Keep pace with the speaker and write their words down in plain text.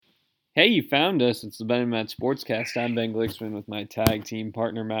Hey, you found us. It's the Ben and Matt Sportscast. I'm Ben Glicksman with my tag team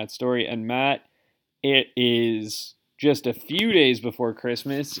partner, Matt Story. And Matt, it is just a few days before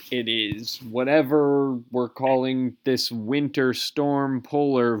Christmas. It is whatever we're calling this winter storm,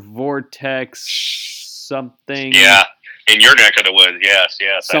 polar vortex, something, Yeah, in your neck of the woods. Yes,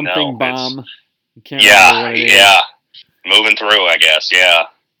 yes, I know. something bomb. I can't remember Yeah, what it is. yeah, moving through, I guess. Yeah,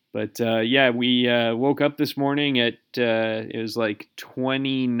 But yeah, we woke up this morning at it was like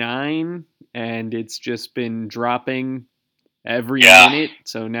 29, and it's just been dropping every yeah, minute.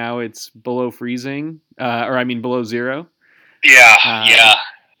 So now it's below freezing, or I mean below zero. yeah, Uh,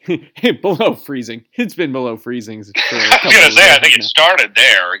 yeah. below freezing. It's been below freezing for a I was couple gonna of say, I days think it now. started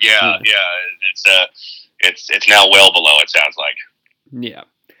there. Yeah, Yeah, yeah. It's now well below. It sounds like. yeah.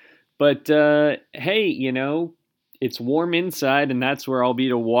 But hey, it's warm inside, and that's where I'll be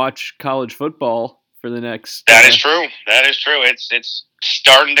to watch college football for the next. That is true. That is true. It's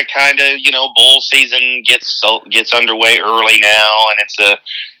starting to kind of bowl season gets underway early now, and it's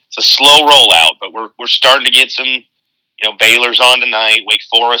a slow rollout, but we're starting to get some. Baylor's on tonight, Wake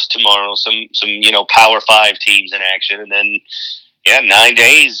Forest tomorrow, some Power Five teams in action, and then 9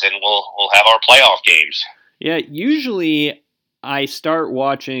 days, and we'll have our playoff games. Yeah, usually I start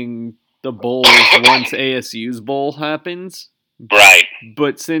watching the bowls once ASU's bowl happens, Right.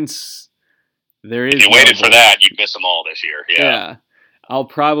 but since there If is you no waited for bowl, that, you'd miss them all this year. Yeah. yeah, I'll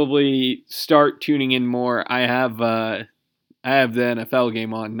probably start tuning in more. I have the NFL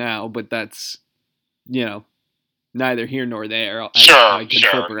game on now, but that's you know neither here nor there. Sure, I can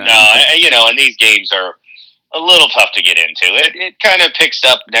flip sure. No, around, but and these games are a little tough to get into. It kind of picks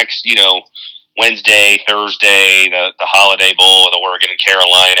up next, Wednesday, Thursday, the Holiday Bowl with Oregon and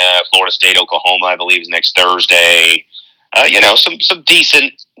Carolina, Florida State, Oklahoma, I believe is next Thursday. Some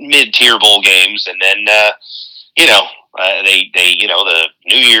decent mid tier bowl games, and then you know they the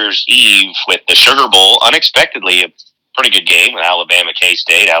New Year's Eve with the Sugar Bowl, unexpectedly a pretty good game with Alabama K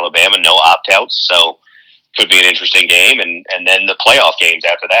State. Alabama no opt outs, so could be an interesting game, and then the playoff games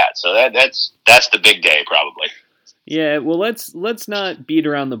after that. So that's the big day probably. yeah. Well, let's not beat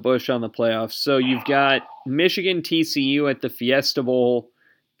around the bush on the playoffs. So you've got Michigan TCU at the Fiesta Bowl,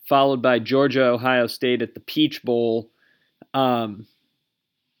 followed by Georgia Ohio State at the Peach Bowl. Um,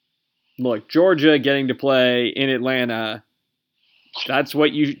 Look, Georgia getting to play in Atlanta, that's what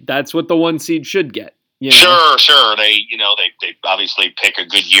the one seed should get, Sure, sure. They obviously pick a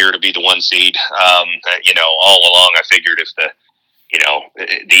good year to be the one seed. All along I figured if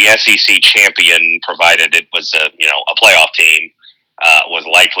the SEC champion, provided it was a playoff team, was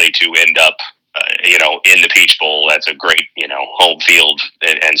likely to end up in the Peach Bowl. That's a great home field,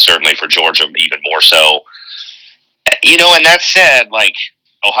 and certainly for Georgia even more so. And that said, like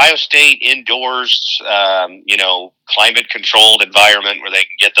Ohio State indoors, climate controlled environment where they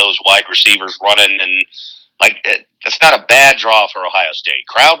can get those wide receivers running, and that's not a bad draw for Ohio State.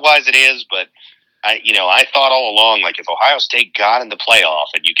 Crowd wise, it is, but I thought all along, like if Ohio State got in the playoff,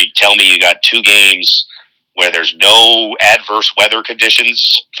 and you could tell me you got two games where there's no adverse weather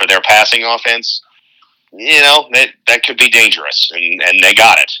conditions for their passing offense, that could be dangerous, and they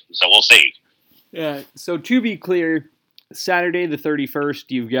got it. So we'll see. Yeah. So to be clear, Saturday the 31st,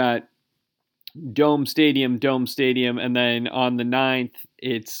 you've got Dome Stadium, and then on the 9th,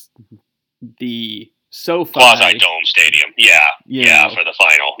 it's the SoFi. Quasi Dome Stadium. Yeah, yeah, for the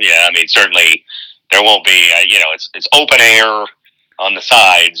final. Yeah, I mean, certainly there won't be. It's open air on the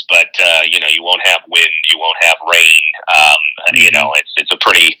sides, but you won't have wind, you won't have rain. It's a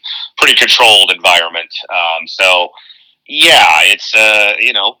pretty controlled environment. So yeah, it's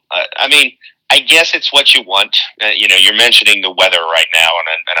I mean, I guess it's what you want. You're mentioning the weather right now,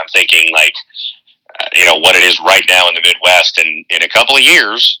 and I'm thinking like, what it is right now in the Midwest, and in a couple of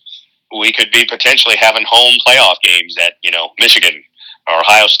years, we could be potentially having home playoff games at Michigan or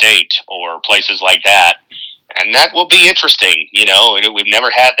Ohio State or places like that, and that will be interesting. We've never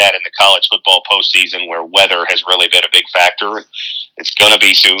had that in the college football postseason where weather has really been a big factor. It's going to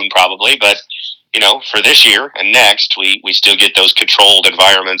be soon, probably, but for this year and next, we still get those controlled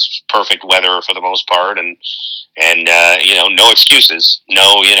environments, perfect weather for the most part, and no excuses.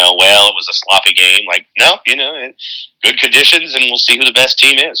 No, well, it was a sloppy game. Like, no, good conditions, and we'll see who the best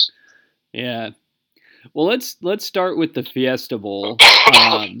team is. Yeah. Well, let's start with the Fiesta Bowl.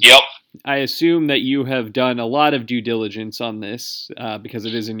 Yep. I assume that you have done a lot of due diligence on this because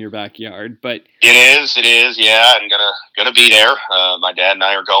it is in your backyard. But It is. Yeah, I'm gonna be there. My dad and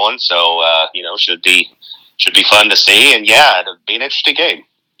I are going, so should be fun to see, and yeah, it'll be an interesting game.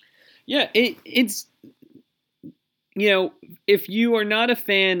 yeah, it's if you are not a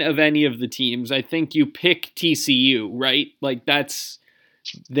fan of any of the teams, I think you pick TCU, right? Like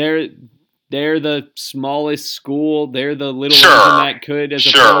they're the smallest school. They're the little Sure. version that could as a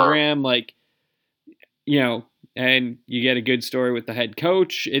Sure. program. Like, and you get a good story with the head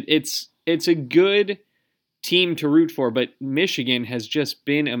coach. It's a good team to root for, but Michigan has just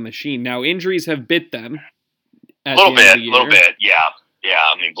been a machine. Now injuries have bit them. A little bit, yeah.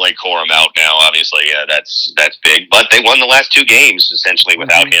 I mean, Blake Corum out now, obviously, yeah, that's big. But they won the last 2 games essentially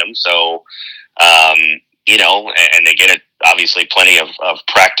without him, so and they get obviously plenty of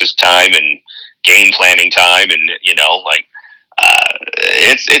practice time and game planning time, and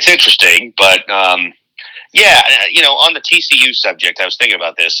it's interesting. But on the TCU subject, I was thinking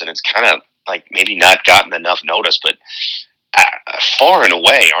about this, and it's kind of like maybe not gotten enough notice, but far and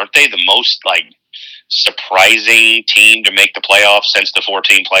away, aren't they the most like surprising team to make the playoffs since the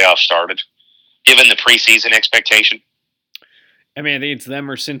 14 playoffs started, given the preseason expectation? I mean, I think it's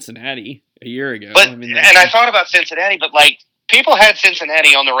them or Cincinnati a year ago. But I thought about Cincinnati, but like people had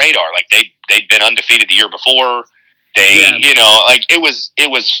Cincinnati on the radar, like they'd been undefeated the year before. It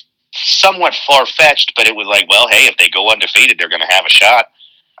was somewhat far fetched, but it was like, well, hey, if they go undefeated, they're going to have a shot.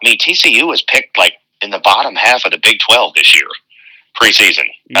 I mean, TCU was picked like in the bottom half of the Big 12 this year, preseason.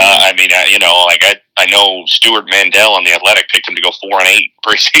 I know Stuart Mandel on the Athletic picked them to go 4-8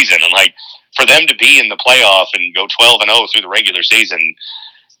 preseason, and like for them to be in the playoff and go 12-0 through the regular season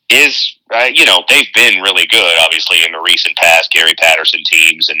is, they've been really good. Obviously, in the recent past, Gary Patterson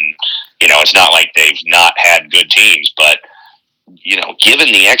teams, and it's not like they've not had good teams, but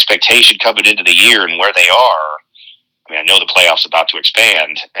given the expectation coming into the year and where they are. I mean, I know the playoffs about to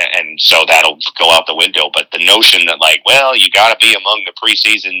expand, and so that'll go out the window. But the notion that, like, well, you got to be among the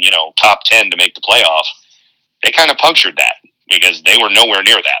preseason, top 10 to make the playoff, they kind of punctured that because they were nowhere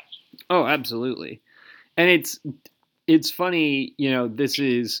near that. Oh, absolutely. And it's funny, this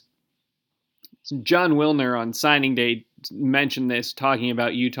is John Wilner on signing day mentioned this, talking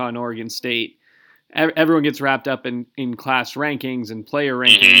about Utah and Oregon State. Everyone gets wrapped up in class rankings and player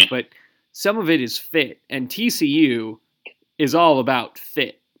rankings, but some of it is fit, and TCU is all about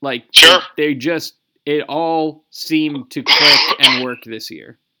fit. Like, sure. It all seemed to click and work this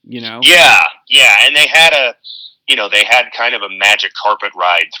year, Yeah, and they had kind of a magic carpet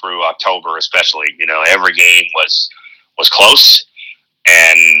ride through October, especially. Every game was close,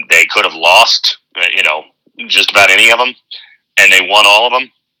 and they could have lost, just about any of them, and they won all of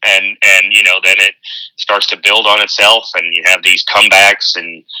them. And then it starts to build on itself, and you have these comebacks,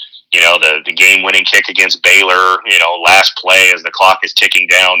 and the game-winning kick against Baylor, last play as the clock is ticking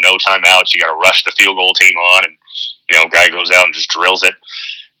down, no timeouts, you got to rush the field goal team on, and guy goes out and just drills it.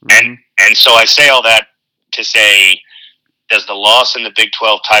 Mm-hmm. And so I say all that to say, does the loss in the Big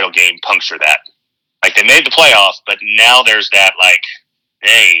 12 title game puncture that? Like, they made the playoff, but now there's that, like,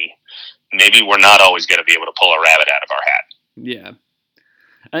 hey, maybe we're not always going to be able to pull a rabbit out of our hat. Yeah.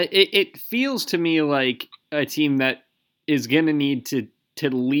 It feels to me like a team that is going to need to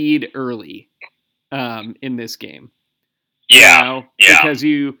lead early in this game. Yeah. Because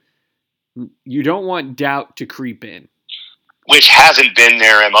you don't want doubt to creep in. Which hasn't been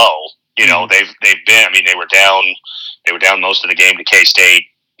their MO. They've been, I mean, they were down most of the game to K-State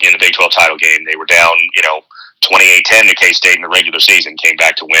in the Big 12 title game. They were down, 28-10 to K-State in the regular season, came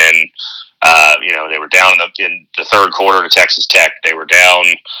back to win. They were down in the third quarter to Texas Tech. They were down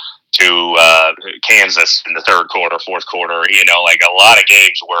to Kansas in the third quarter, fourth quarter. Like a lot of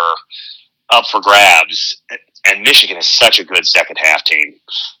games were up for grabs. And Michigan is such a good second half team.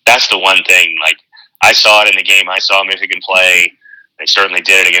 That's the one thing. Like, I saw it in the game I saw Michigan play. They certainly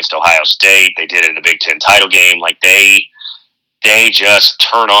did it against Ohio State. They did it in the Big Ten title game. Like, they just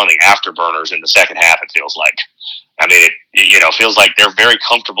turn on the afterburners in the second half, it feels like. I mean, it feels like they're very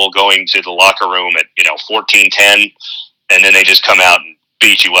comfortable going to the locker room at, 14-10, and then they just come out and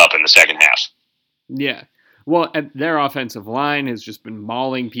beat you up in the second half. Yeah. Well, their offensive line has just been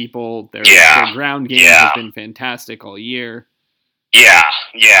mauling people. Their ground game has been fantastic all year. Yeah.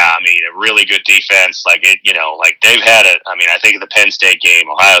 I mean, a really good defense. Like, they've had it. I mean, I think of the Penn State game,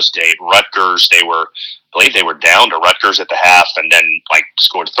 Ohio State, Rutgers, I believe they were down to Rutgers at the half and then,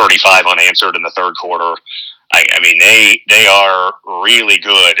 scored 35 unanswered in the third quarter. I mean, they are really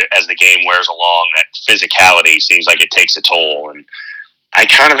good as the game wears along. That physicality seems like it takes a toll, and I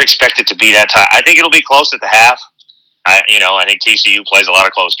kind of expect it to be that time. I think it'll be close at the half. I think TCU plays a lot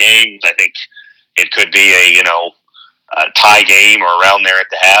of close games. I think it could be a tie game or around there at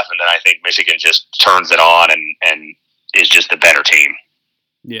the half, and then I think Michigan just turns it on and is just the better team.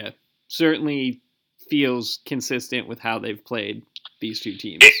 Yeah, certainly feels consistent with how they've played these two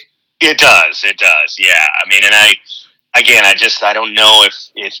teams. It does, yeah. I mean, and I don't know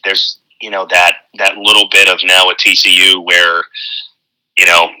if there's, that little bit of now at TCU where,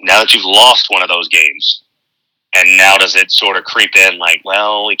 now that you've lost one of those games, and now does it sort of creep in like,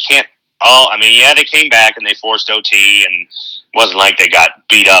 well, we can't. Oh, I mean, yeah, they came back and they forced OT, and it wasn't like they got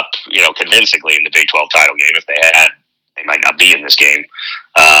beat up, convincingly in the Big 12 title game. If they had, they might not be in this game.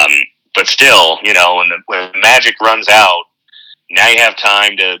 But still, when the magic runs out, now you have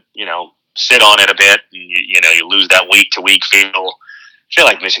time to, sit on it a bit. And you lose that week-to-week feel. I feel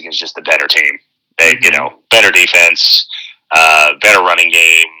like Michigan's just the better team. They, better defense, better running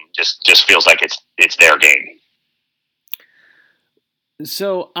game. Just feels like it's their game.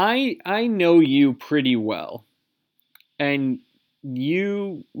 So I know you pretty well, and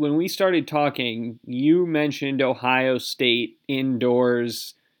when we started talking, you mentioned Ohio State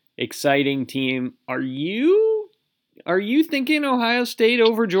indoors, exciting team. Are you thinking Ohio State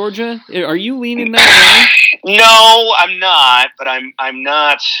over Georgia? Are you leaning that way? No, I'm not. But I'm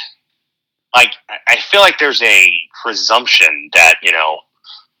not. Like, I feel like there's a presumption that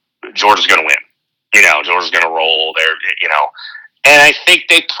Georgia's going to win. Georgia's going to roll. And I think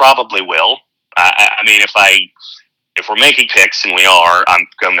they probably will. I mean, if we're making picks, and we are, I'm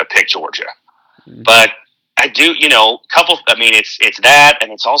going to pick Georgia. Mm-hmm. But I do, it's that,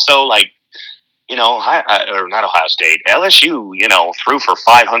 and it's also like, or not Ohio State, LSU, threw for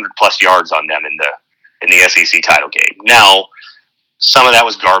 500 plus yards on them in the SEC title game. Now, some of that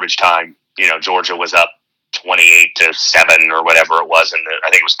was garbage time. Georgia was up 28-7 or whatever it was, and I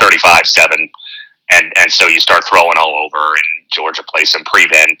think it was 35-7. And so you start throwing all over, and Georgia plays some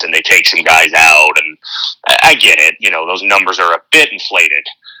prevent, and they take some guys out, and I get it. Those numbers are a bit inflated.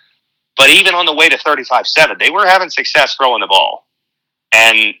 But even on the way to 35-7, they were having success throwing the ball.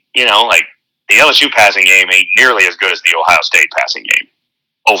 And, like, the LSU passing game ain't nearly as good as the Ohio State passing game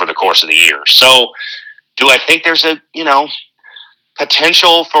over the course of the year. So do I think there's a,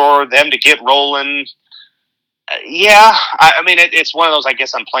 potential for them to get rolling? Yeah, I mean, it's one of those. I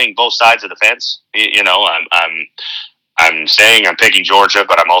guess I'm playing both sides of the fence. I'm saying I'm picking Georgia,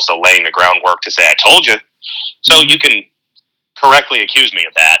 but I'm also laying the groundwork to say I told you. So you can correctly accuse me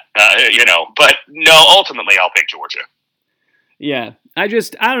of that, But no, ultimately I'll pick Georgia. Yeah, I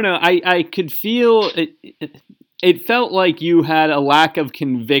don't know. I could feel it. It felt like you had a lack of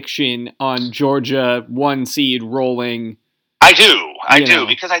conviction on Georgia 1 seed rolling. I do,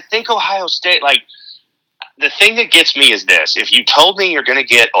 because I think Ohio State, like, the thing that gets me is this. If you told me you're going to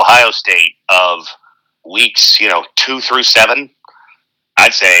get Ohio State of weeks, 2 through 7,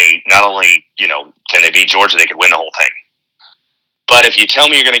 I'd say not only, can they beat Georgia, they could win the whole thing. But if you tell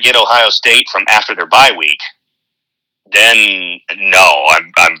me you're going to get Ohio State from after their bye week, then no, I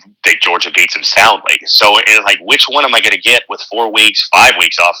think Georgia beats them soundly. So it's like, which one am I going to get with 4 weeks, 5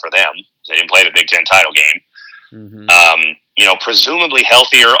 weeks off for them? They didn't play the Big Ten title game. Mm-hmm. Presumably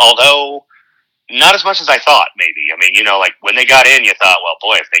healthier, although not as much as I thought, maybe. I mean, like when they got in, you thought, well,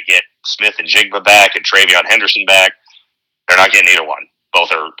 boy, if they get Smith and Jigba back and Travion Henderson back, they're not getting either one.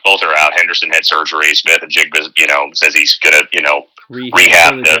 Both are out. Henderson had surgery. Smith and Jigba, says he's gonna,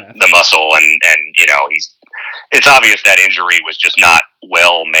 rehab the muscle, and it's obvious that injury was just not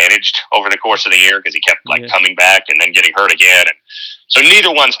well managed over the course of the year because he kept coming back and then getting hurt again, and so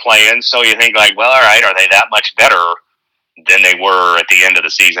neither one's playing. So you think like, well, all right, are they that much better than they were at the end of the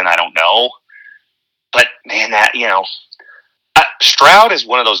season? I don't know. But man, that Stroud is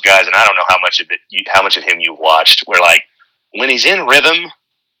one of those guys, and I don't know how much of him you've watched. Where like when he's in rhythm,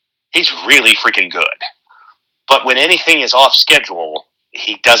 he's really freaking good. But when anything is off schedule,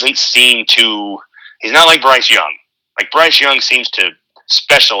 he doesn't seem to. He's not like Bryce Young. Like Bryce Young seems to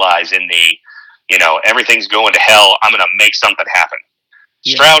specialize in the, everything's going to hell. I'm going to make something happen.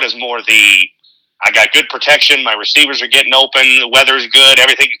 Yeah. Stroud is more I got good protection. My receivers are getting open. The weather's good.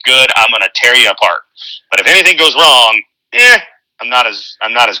 Everything's good. I'm going to tear you apart. But if anything goes wrong, I'm not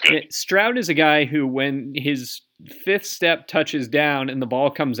as good. Stroud is a guy who, when his 5th step touches down and the ball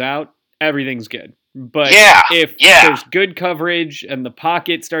comes out, everything's good. But if there's good coverage and the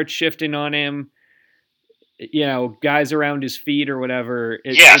pocket starts shifting on him, guys around his feet or whatever,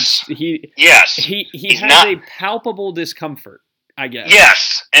 he has a palpable discomfort, I guess.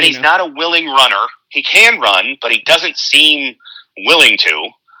 Yes, and he's not a willing runner. He can run, but he doesn't seem willing to.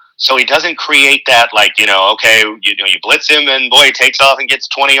 So he doesn't create that, like, you blitz him and, boy, he takes off and gets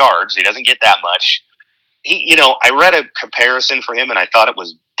 20 yards. He doesn't get that much. I read a comparison for him, and I thought it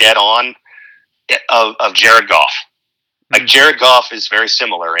was dead on, of Jared Goff. Like, Jared Goff is very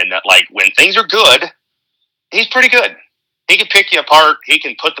similar in that, like, when things are good, he's pretty good. He can pick you apart. He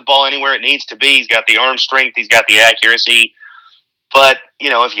can put the ball anywhere it needs to be. He's got the arm strength. He's got the accuracy. But,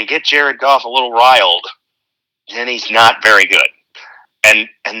 if you get Jared Goff a little riled, then he's not very good. And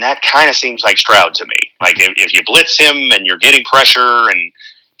that kind of seems like Stroud to me. Like if you blitz him and you're getting pressure, and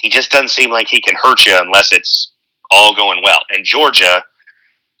he just doesn't seem like he can hurt you unless it's all going well. And Georgia,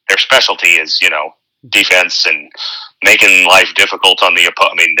 their specialty is defense and making life difficult on the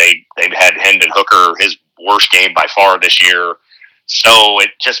opponent. I mean, they've had Hendon Hooker, his worst game by far this year. So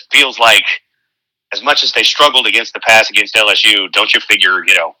it just feels like, as much as they struggled against the pass against LSU, don't you figure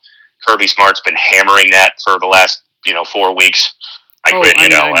Kirby Smart's been hammering that for the last 4 weeks. Like, I'm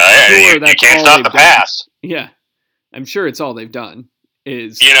sure you can't stop the pass. Yeah, I'm sure it's all they've done.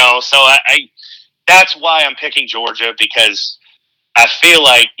 Is so I that's why I'm picking Georgia, because I feel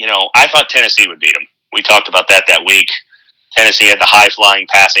like I thought Tennessee would beat them. We talked about that week. Tennessee had the high flying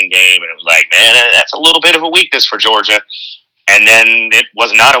passing game, and it was like, man, that's a little bit of a weakness for Georgia. And then it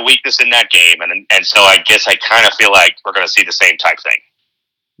was not a weakness in that game, and so I guess I kind of feel like we're going to see the same type thing.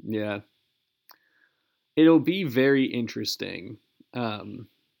 Yeah, it'll be very interesting.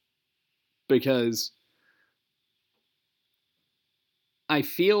 Because I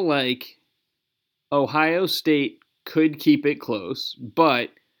feel like Ohio State could keep it close,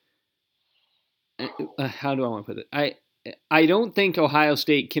 but how do I want to put it? I don't think Ohio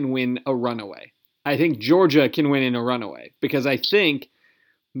State can win a runaway. I think Georgia can win in a runaway, because I think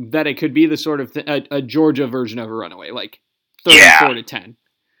that it could be the sort of a Georgia version of a runaway, like 34-10.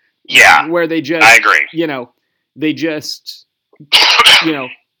 Yeah, where they just, I agree. They just,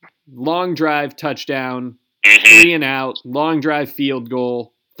 long drive, touchdown, mm-hmm. 3 and out, long drive, field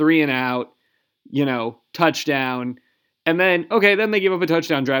goal, 3 and out, touchdown. And then they give up a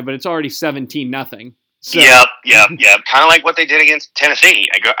touchdown drive, but it's already 17-0. So. Yep. Kind of like what they did against Tennessee.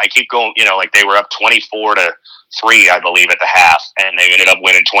 I keep going, like they were up 24-3, I believe, at the half, and they ended up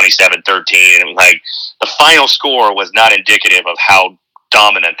winning 27-13. And it was like the final score was not indicative of how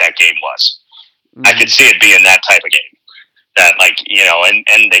dominant that game was. Mm-hmm. I could see it being that type of game. That,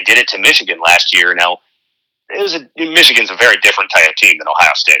 and they did it to Michigan last year. Now, Michigan's a very different type of team than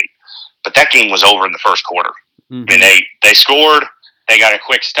Ohio State, but that game was over in the first quarter. Mm-hmm. I mean, they scored. They got a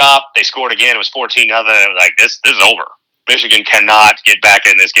quick stop. They scored again. It was 14-0. It was like, this is over. Michigan cannot get back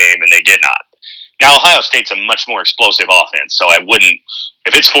in this game, and they did not. Now, Ohio State's a much more explosive offense, so I wouldn't –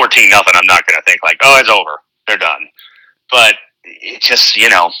 if it's 14-0, I'm not going to think like, oh, it's over. They're done. But it just,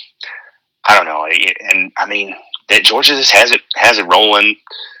 I don't know. And, I mean, Georgia just has it rolling.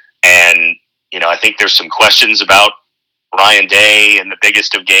 And, I think there's some questions about Ryan Day and the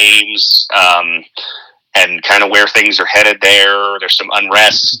biggest of games. And kind of where things are headed there. There's some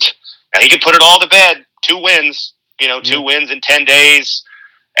unrest. And he can put it all to bed. 2 wins, 2 wins in 10 days.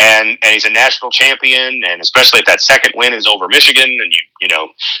 And he's a national champion. And especially if that second win is over Michigan, and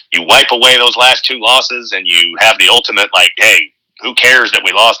you wipe away those last 2 losses, and you have the ultimate, like, hey, who cares that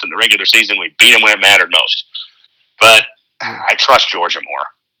we lost in the regular season? We beat them when it mattered most. But I trust Georgia more.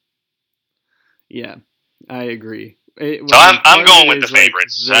 Yeah, I agree. So I'm going with the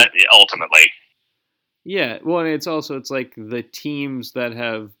favorites, ultimately. Yeah, well, and it's like the teams that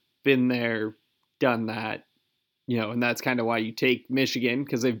have been there, done that, and that's kind of why you take Michigan,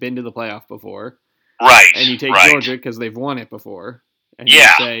 because they've been to the playoff before. Right. And you take Georgia because they've won it before. And you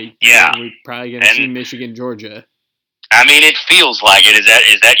say, we're probably going to see Michigan, Georgia. I mean, it feels like it.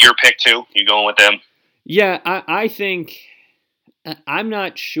 Is that your pick too? You going with them? Yeah, I think I'm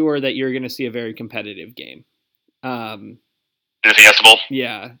not sure that you're going to see a very competitive game. In the Fiesta Bowl?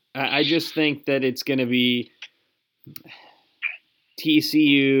 Yeah, I just think that it's going to be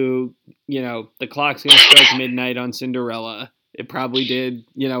TCU. The clock's going to strike midnight on Cinderella. It probably did,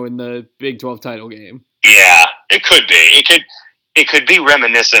 in the Big 12 title game. Yeah, it could be. It could be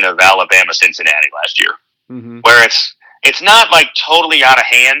reminiscent of Alabama-Cincinnati last year, mm-hmm. where it's not like totally out of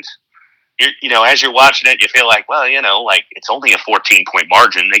hand. As you're watching it, you feel like, well, like it's only a 14-point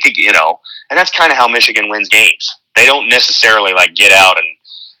margin. They could, and that's kind of how Michigan wins games. They don't necessarily like get out and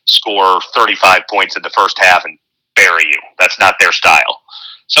score 35 points in the first half and bury you. That's not their style.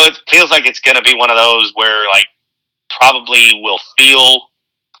 So it feels like it's going to be one of those where like probably will feel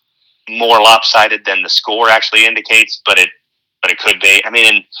more lopsided than the score actually indicates, but it could be. I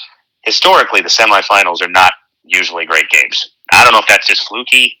mean, historically, the semifinals are not usually great games. I don't know if that's just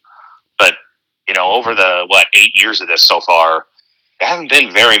fluky, but over the 8 years of this so far, there haven't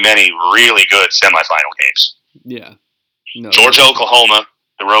been very many really good semifinal games. Yeah. No. Georgia, Oklahoma,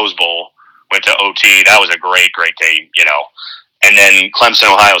 the Rose Bowl, went to OT. That was a great game, And then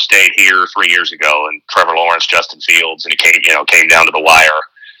Clemson, Ohio State here 3 years ago, and Trevor Lawrence, Justin Fields, and it came down to the wire.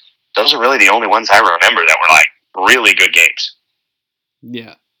 Those are really the only ones I remember that were like really good games.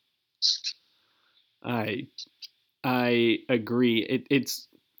 Yeah. I agree.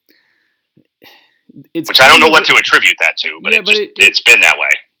 which I don't know what to attribute that to, but it's been that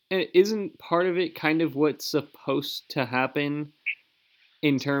way. Isn't part of it kind of what's supposed to happen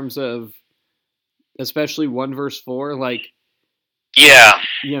in terms of, especially 1 versus 4? Like, yeah,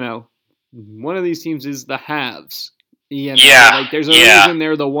 one of these teams is the haves. Yeah, like there's a reason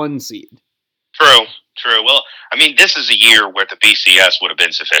they're the 1 seed. True. Well, I mean, this is a year where the BCS would have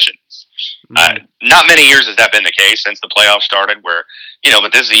been sufficient. Mm-hmm. Not many years has that been the case since the playoffs started, where,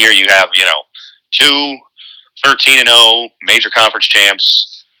 but this is a year you have, 2 13-0 major conference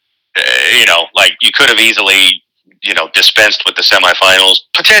champs. Like you could have easily, dispensed with the semifinals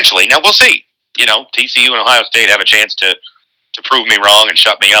potentially. Now we'll see. TCU and Ohio State have a chance to prove me wrong and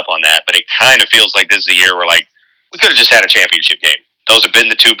shut me up on that. But it kind of feels like this is a year where, like, we could have just had a championship game. Those have been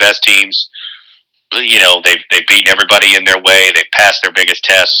the 2 best teams. They've beaten everybody in their way. They've passed their biggest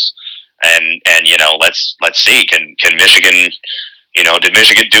tests, and let's see. Can Michigan, did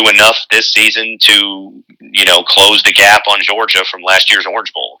Michigan do enough this season to close the gap on Georgia from last year's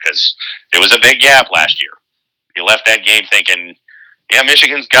Orange Bowl? Because it was a big gap last year. You left that game thinking, yeah,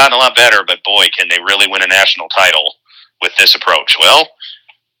 Michigan's gotten a lot better, but boy, can they really win a national title with this approach? Well,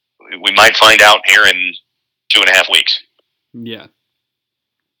 we might find out here in 2.5 weeks. Yeah.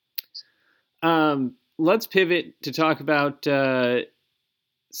 Let's pivot to talk about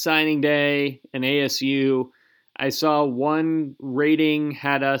signing day and ASU. I saw one rating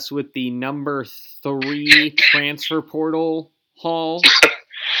had us with the number 3 transfer portal haul.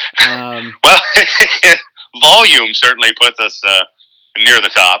 Well, volume certainly puts us near the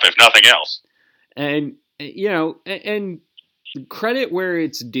top, if nothing else. And and credit where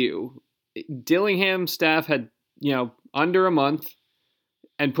it's due. Dillingham staff had under a month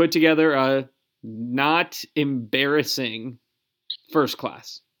and put together a not embarrassing first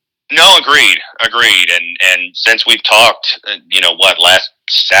class. No, agreed. And since we've talked, last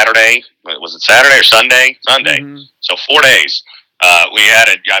Saturday, was it Saturday or Sunday? Sunday. Mm-hmm. So 4 days. We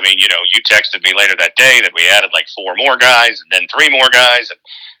added, you texted me later that day that we added like 4 more guys and then 3 more guys.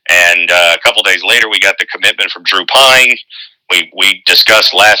 And a couple days later, we got the commitment from Drew Pine. We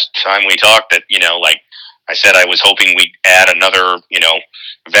discussed last time we talked that, like I said, I was hoping we'd add another,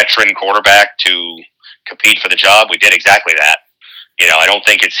 veteran quarterback to compete for the job. We did exactly that. I don't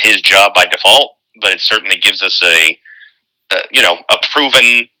think it's his job by default, but it certainly gives us a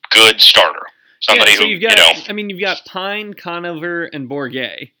proven good starter. Somebody who, you've got Pine, Conover, and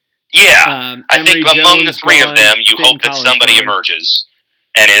Bourget. Yeah. I think among the 3 of them, you hope that somebody emerges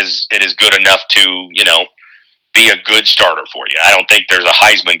and it is good enough to, be a good starter for you. I don't think there's a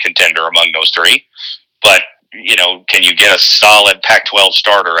Heisman contender among those 3, but, can you get a solid Pac-12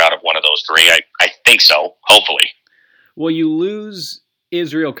 starter out of one of those 3? I think so, hopefully. Well, you lose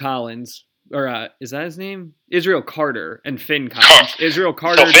Israel Collins, or is that his name? Israel Carter and Finn Collins. Israel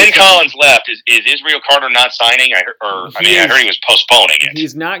Carter. So Finn Collins left. Is Israel Carter not signing? I heard he was postponing it.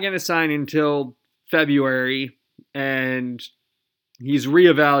 He's not going to sign until February, and he's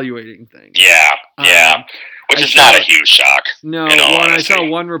reevaluating things. Yeah. Which is not a huge shock. No, I saw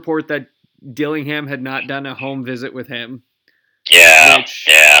one report that Dillingham had not done a home visit with him. Yeah.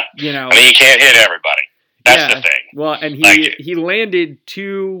 You can't hit everybody. That's the thing. Well, and he landed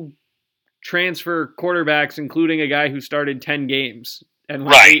 2 transfer quarterbacks, including a guy who started 10 games and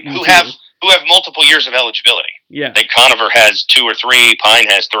right, who have multiple years of eligibility. Yeah, I think Conover has 2 or 3, Pine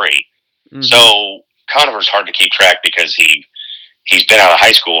has 3. Mm-hmm. So Conover's hard to keep track because he's been out of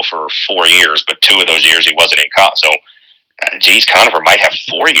high school for 4 years, but 2 of those years he wasn't in college. So, Conover might have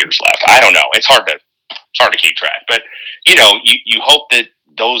 4 years left. I don't know. It's hard to keep track. But you hope that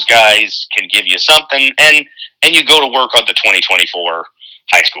those guys can give you something, and you go to work on the 2024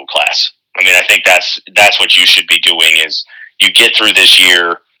 high school class. I think that's what you should be doing is you get through this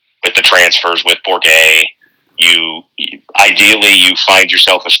year with the transfers with Bourget. You ideally you find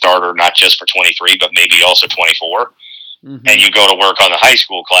yourself a starter not just for 23, but maybe also 24. Mm-hmm. And you go to work on the high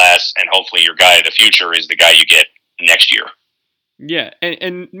school class, and hopefully your guy of the future is the guy you get next year. Yeah,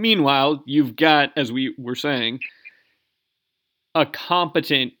 and meanwhile, you've got, as we were saying, a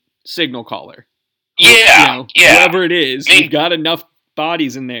competent signal caller. Yeah, whoever it is, you've got enough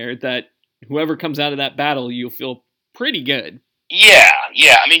bodies in there that whoever comes out of that battle, you'll feel pretty good. Yeah.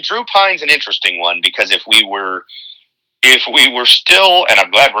 Drew Pine's an interesting one because if we were still, and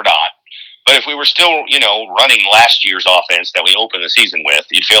I'm glad we're not, but if we were still, running last year's offense that we opened the season with,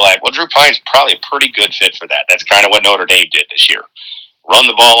 you'd feel like, well, Drew Pine's probably a pretty good fit for that. That's kind of what Notre Dame did this year. Run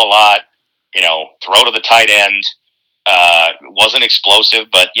the ball a lot, throw to the tight end. Wasn't explosive,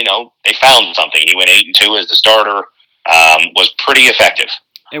 but, they found something. He went 8-2 as the starter, was pretty effective.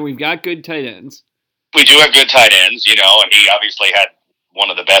 And we've got good tight ends. We do have good tight ends, and he obviously had one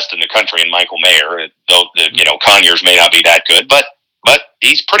of the best in the country in Michael Mayer. Though Conyers may not be that good, but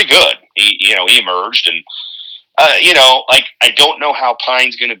he's pretty good. He emerged, and I don't know how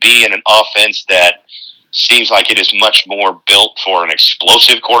Pine's going to be in an offense that seems like it is much more built for an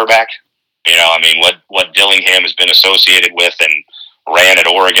explosive quarterback. What Dillingham has been associated with and ran at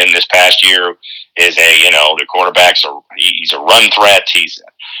Oregon this past year is the quarterback's he's a run threat.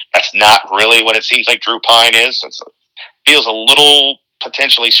 That's not really what it seems like Drew Pine is. Feels a little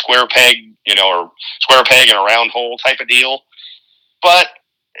potentially square peg, or square peg in a round hole type of deal, but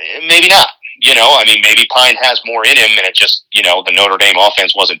maybe not. Maybe Pine has more in him, and it just, the Notre Dame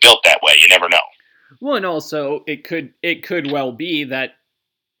offense wasn't built that way. You never know. Well, and also it could well be that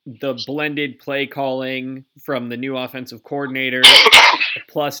the blended play calling from the new offensive coordinator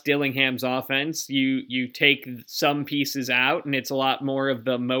plus Dillingham's offense, you take some pieces out, and it's a lot more of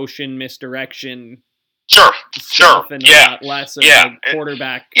the motion misdirection. Sure. And less of the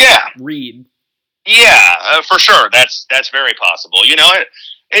quarterback read. Yeah, for sure. That's very possible.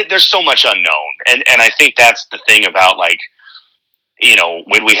 There's so much unknown, and I think that's the thing about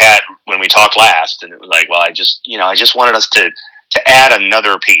when we talked last, and it was like, well, I just wanted us to add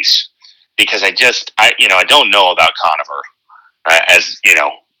another piece, because I don't know about Conover. As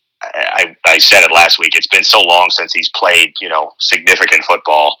I said it last week. It's been so long since he's played significant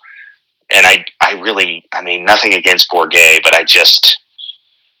football, and I really, nothing against Bourguet, but I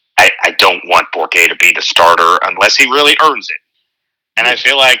don't want Bourguet to be the starter unless he really earns it. And I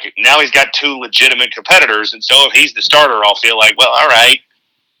feel like now he's got two legitimate competitors, and so if he's the starter, I'll feel like, well, all right,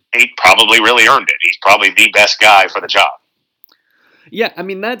 he probably really earned it. He's probably the best guy for the job. Yeah,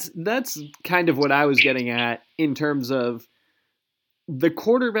 that's kind of what I was getting at in terms of the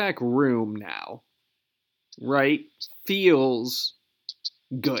quarterback room now, right? Feels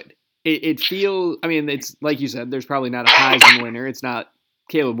good. It feels, it's like you said, there's probably not a Heisman winner. It's not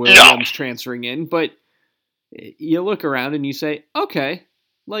Caleb Williams transferring in, but you look around and you say, okay,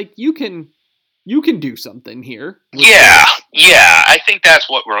 like you can do something here. Yeah. I think that's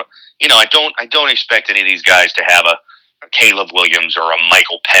what we're. I don't expect any of these guys to have a Caleb Williams or a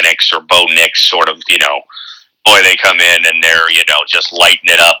Michael Penix or Bo Nix sort of. Boy, they come in and they're just lighting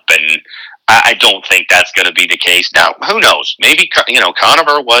it up, and I don't think that's going to be the case. Now, who knows? Maybe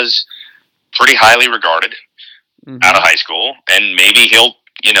Conover was pretty highly regarded out of high school, and maybe he'll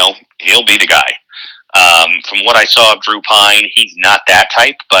be the guy. From what I saw of Drew Pine, he's not that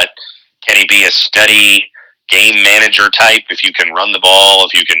type, but can he be a steady game manager type if you can run the ball,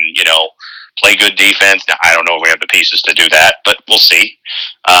 if you can, play good defense? Now, I don't know if we have the pieces to do that, but we'll see.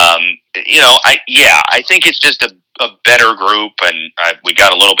 I think it's just a better group, and we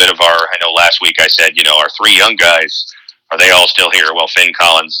got a little bit of I know last week I said, our three young guys, are they all still here? Well, Finn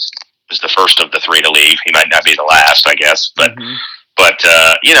Collins is the first of the three to leave. He might not be the last, I guess, but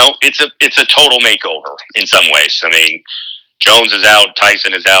it's a total makeover in some ways. Jones is out,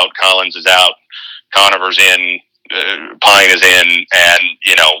 Tyson is out, Collins is out, Conover's in, Pine is in, and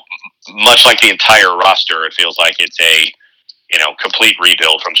much like the entire roster, it feels like it's a complete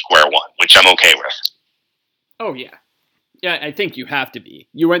rebuild from square one, which I'm okay with. Oh yeah, I think you have to be.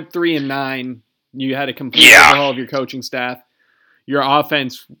 You went 3-9. You had a complete overhaul of your coaching staff. Your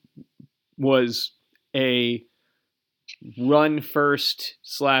offense was a run first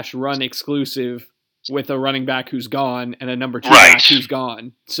 / run exclusive with a running back who's gone and a number 2 back who's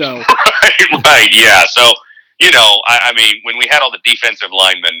gone. So right, yeah. So when we had all the defensive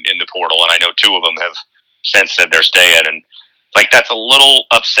linemen in the portal, and I know 2 of them have since said they're staying, and that's a little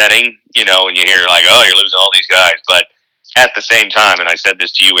upsetting, and you hear like, oh, you're losing all these guys, but at the same time, and I said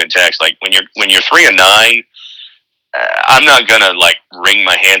this to you in text, like when you're 3-9, I'm not gonna wring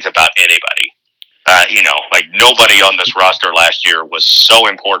my hands about anybody. Nobody on this roster last year was so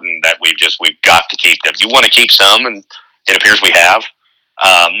important that we've got to keep them. You want to keep some, and it appears we have.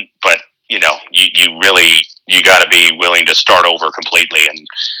 But you got to be willing to start over completely. And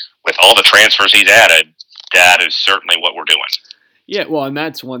with all the transfers he's added, that is certainly what we're doing. Yeah, well, and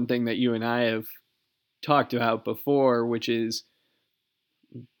that's one thing that you and I have talked about before, which is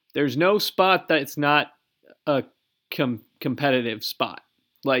there's no spot that's not a competitive spot.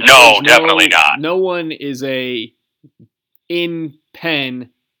 No, definitely not. No one is a in-pen,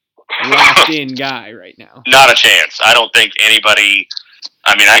 locked-in guy right now. Not a chance. I don't think anybody.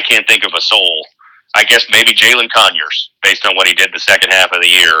 I can't think of a soul. I guess maybe Jalen Conyers, based on what he did the second half of the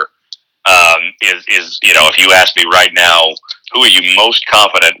year, is if you ask me right now, who are you most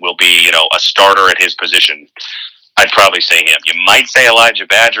confident will be a starter at his position? I'd probably say him. You might say Elijah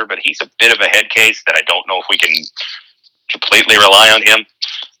Badger, but he's a bit of a head case that I don't know if we can completely rely on him.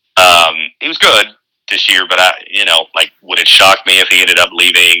 He was good. this year, but would it shock me if he ended up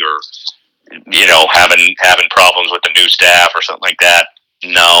leaving or, having problems with the new staff or something like that?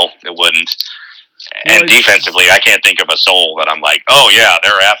 No, it wouldn't. And defensively, I can't think of a soul that I'm like, oh yeah,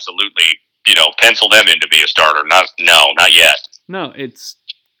 they're absolutely, pencil them in to be a starter. Not yet. No, it's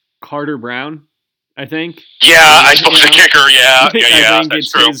Carter Brown, I think. Yeah, I suppose the kicker. Yeah, I think that's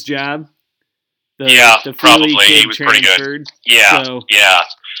it's true. his job. The probably he was pretty good. Yeah, so. Yeah,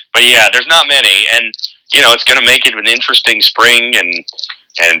 but yeah, there's not many, and it's going to make it an interesting spring and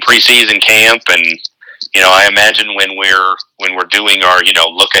preseason camp, and I imagine when we're doing our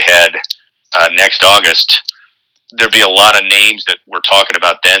look ahead next August, there'll be a lot of names that we're talking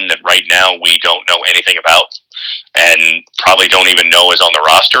about then that right now we don't know anything about, and probably don't even know is on the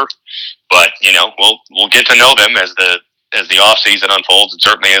roster. But we'll get to know them as the off season unfolds, and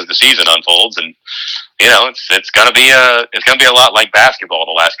certainly as the season unfolds, and it's gonna be a lot like basketball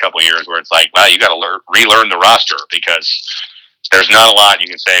the last couple of years, where it's like, wow, you got to relearn the roster, because there's not a lot you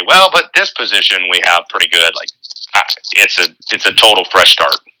can say. Well, but this position we have pretty good. Like it's a total fresh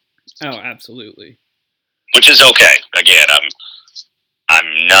start. Oh, absolutely. Which is okay. Again,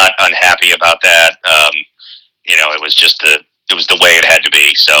 I'm not unhappy about that. It was the way it had to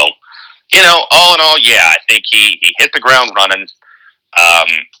be. So, all in all, yeah, I think he hit the ground running.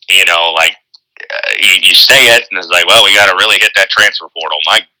 You say it, and it's like, well, we got to really hit that transfer portal.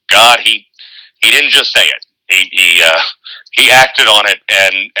 My God, he didn't just say it. He acted on it,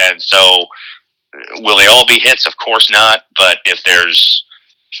 and so will they all be hits? Of course not. But if there's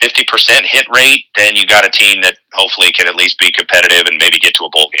 50% hit rate, then you got a team that hopefully can at least be competitive and maybe get to a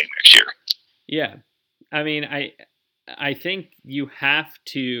bowl game next year. Yeah, I mean, I think you have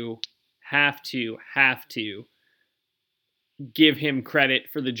to give him credit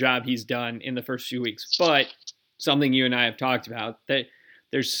for the job he's done in the first few weeks. But something you and I have talked about, that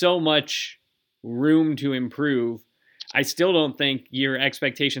there's so much room to improve. I still don't think your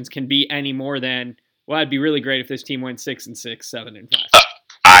expectations can be any more than, well, it'd be really great if this team went 6-6, 7-5.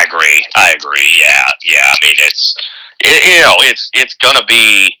 I agree. Yeah. I mean, it's gonna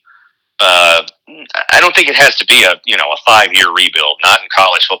be. I don't think it has to be a 5-year rebuild. Not in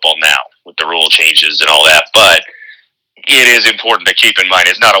college football now with the rule changes and all that. But it is important to keep in mind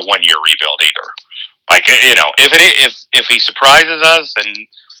it's not a 1-year rebuild either. Like if he surprises us and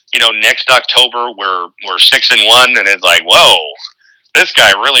next October we're 6-1 and it's like, whoa, this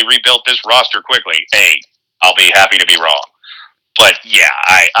guy really rebuilt this roster quickly. Hey, I'll be happy to be wrong. But yeah,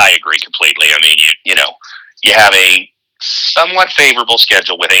 I agree completely. I mean, you have a somewhat favorable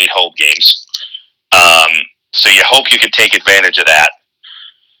schedule with 8 home games, so you hope you can take advantage of that.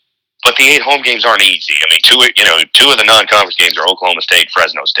 But the 8 home games aren't easy. I mean, two of the non-conference games are Oklahoma State,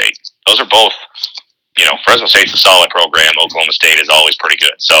 Fresno State. Those are both, Fresno State's a solid program. Oklahoma State is always pretty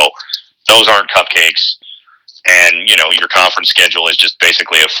good. So those aren't cupcakes. And your conference schedule is just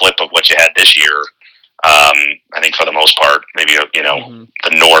basically a flip of what you had this year. I think for the most part, maybe the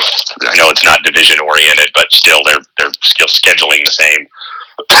North. I know it's not division oriented, but still they're still scheduling the same.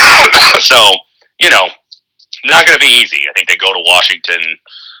 So not going to be easy. I think they go to Washington.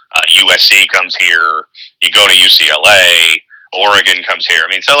 USC comes here. You go to UCLA. Oregon comes here. I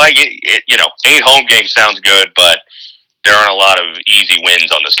mean, so 8 home games sounds good, but there aren't a lot of easy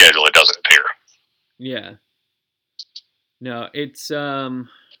wins on the schedule. It doesn't appear. Yeah. No, it's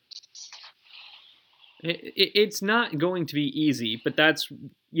it's not going to be easy, but that's,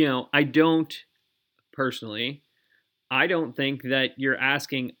 I don't think that you're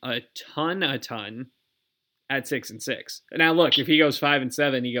asking a ton at 6-6. Now, look, if he goes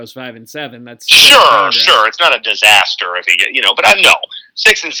 5-7, he goes 5-7. That's sure. It's not a disaster if he get, but I know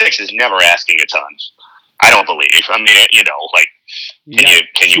 6-6 is never asking a ton. I don't believe. I mean,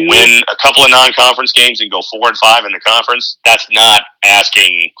 can you win a couple of non-conference games and go 4-5 in the conference? That's not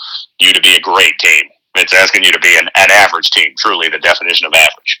asking you to be a great team. It's asking you to be an average team. Truly, the definition of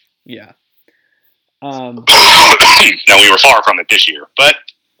average. Yeah. Now, we were far from it this year, but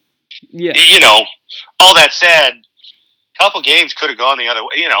yeah. All that said, a couple games could have gone the other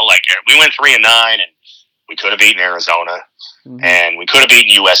way. We went 3-9, and we could have beaten Arizona, and we could have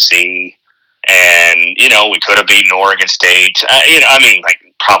beaten USC, and we could have beaten Oregon State.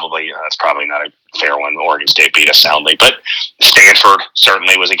 Probably that's probably not a fair one. Oregon State beat us soundly, but Stanford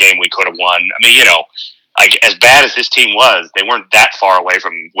certainly was a game we could have won. I mean, as bad as this team was, they weren't that far away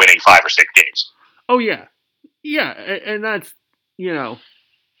from winning 5 or 6 games. Oh yeah, and that's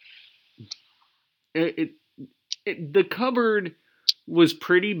the cupboard was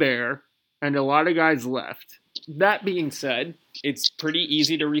pretty bare, and a lot of guys left. That being said, it's pretty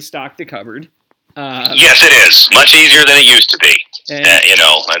easy to restock the cupboard. Yes, it is. Much easier than it used to be. And,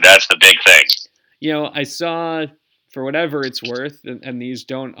 that's the big thing. I saw, for whatever it's worth, and these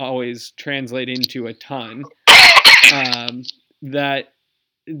don't always translate into a ton, that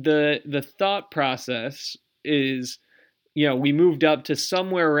the thought process is, we moved up to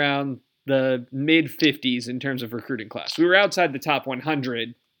somewhere around the mid 50s in terms of recruiting class. We were outside the top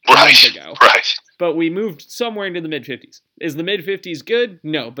 100 a month ago. Right. But we moved somewhere into the mid 50s. Is the mid 50s good?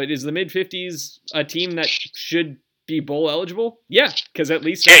 No. But is the mid 50s a team that should be bowl eligible? Yeah, because at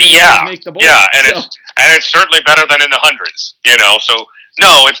least make the bowl. Yeah, and it's certainly better than in the hundreds. So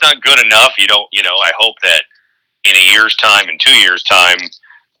no, it's not good enough. I hope that in a year's time, in 2 years' time,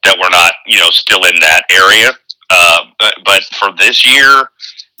 that we're not still in that area. But for this year,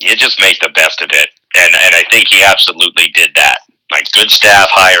 you just make the best of it, and I think he absolutely did that. Like, good staff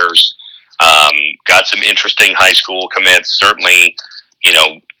hires, got some interesting high school commits. Certainly,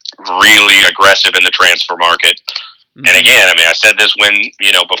 really aggressive in the transfer market. Mm-hmm. And again, I said this when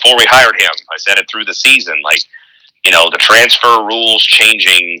before we hired him. I said it through the season. Like, the transfer rules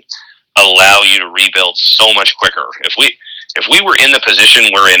changing allow you to rebuild so much quicker. If we were in the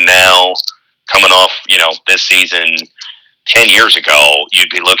position we're in now, coming off this season 10 years ago, you'd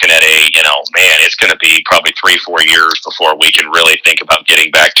be looking at it's going to be probably 3-4 years before we can really think about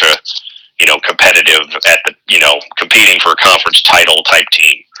getting back to competitive at the competing for a conference title type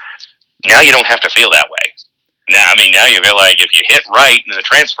team. Now you don't have to feel that way. Now you feel like if you hit right in the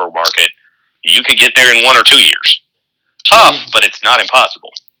transfer market, you could get there in 1 or 2 years. Tough, but it's not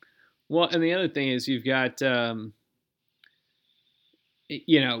impossible. Well, and the other thing is you've got, the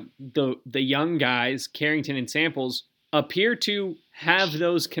young guys, Carrington and Samples, appear to have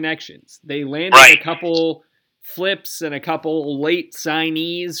those connections. They landed a couple flips and a couple late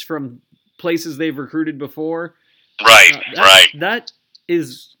signees from places they've recruited before. Right. That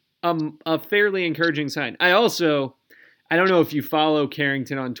is a fairly encouraging sign. I don't know if you follow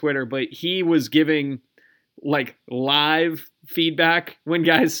Carrington on Twitter, but he was giving live feedback when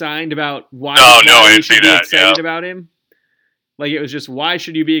guys signed about why you should be excited about him. Like, it was just, why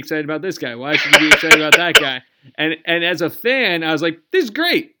should you be excited about this guy? Why should you be excited about that guy? And as a fan, I was like, this is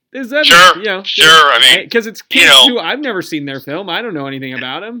great. This is everything. Sure. Because it's kids who I've never seen their film. I don't know anything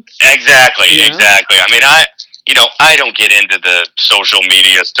about him. Exactly. I don't get into the social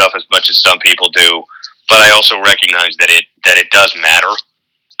media stuff as much as some people do, but I also recognize that it does matter.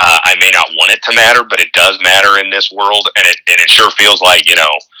 I may not want it to matter, but it does matter in this world, and it sure feels like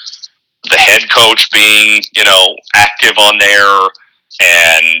the head coach being active on there,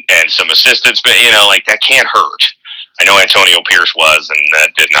 and some assistants, but that can't hurt. I know Antonio Pierce was, and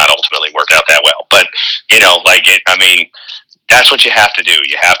that did not ultimately work out that well. But that's what you have to do.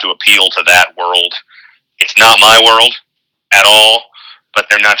 You have to appeal to that world. It's not my world at all, but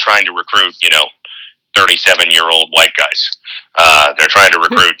they're not trying to recruit 37-year-old white guys. They're trying to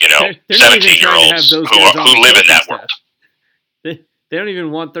recruit 17-year-olds who live in that world. They don't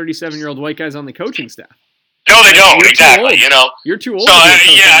even want 37-year-old white guys on the coaching staff. No, they don't. Exactly. You're too old. So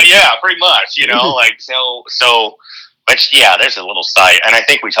pretty much. There's a little side, and I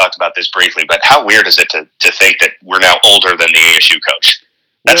think we talked about this briefly. But how weird is it to think that we're now older than the ASU coach?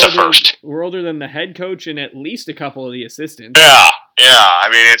 That's a first. We're older than the head coach and at least a couple of the assistants. Yeah.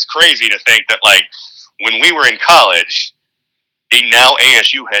 It's crazy to think that when we were in college, the now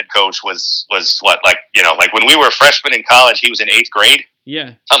ASU head coach was what, when we were freshmen in college, he was in 8th grade.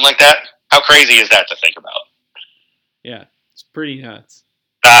 Yeah. Something like that. How crazy is that to think about? Yeah, it's pretty nuts.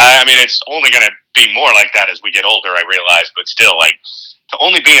 It's only going to be more like that as we get older, I realize, but still, to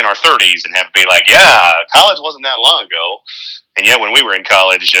only be in our 30s and have to be college wasn't that long ago. And yet when we were in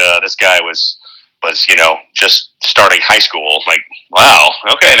college, this guy was just starting high school. Wow,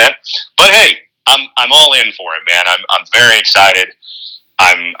 okay, man. But hey, I'm all in for him, man. I'm very excited.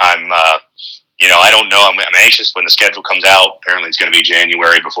 I don't know. I'm anxious when the schedule comes out. Apparently, it's going to be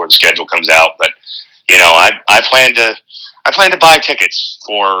January before the schedule comes out. But I plan to buy tickets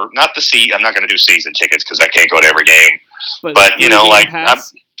for not the season. I'm not going to do season tickets because I can't go to every game. But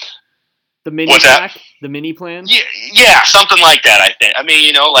the mini pack, the mini plan. Yeah, something like that. I think.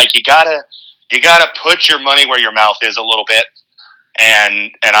 You gotta put your money where your mouth is a little bit.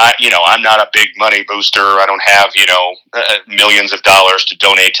 And I'm not a big money booster. I don't have, millions of dollars to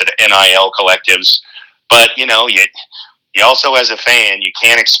donate to the NIL collectives. But, you also, as a fan, you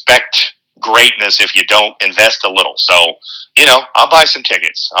can't expect greatness if you don't invest a little. So, I'll buy some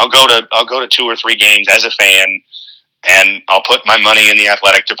tickets. I'll go to 2 or 3 games as a fan, and I'll put my money in the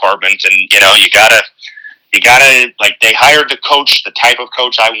athletic department. And, you gotta, they hired the coach, the type of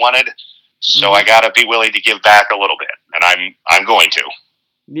coach I wanted. So I got to be willing to give back a little bit, and I'm going to.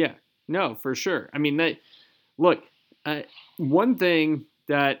 Yeah, no, for sure. One thing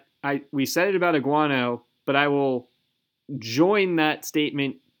that we said it about Iguano, but I will join that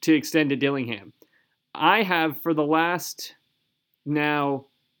statement to extend to Dillingham. I have, for the last now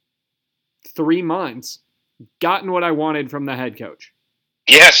 3 months, gotten what I wanted from the head coach.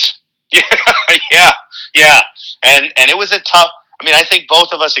 Yes. Yeah. And it was a tough. I mean, I think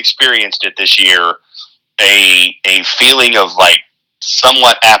both of us experienced it this year. A feeling of like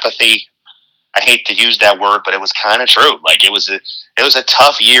somewhat apathy. I hate to use that word, but it was kind of true. Like it was a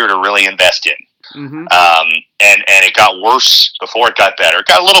tough year to really invest in. Mm-hmm. And it got worse before it got better. It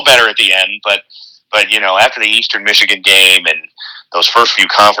got a little better at the end, but after the Eastern Michigan game and those first few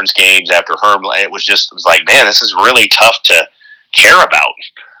conference games after Herm, it was like, man, this is really tough to care about.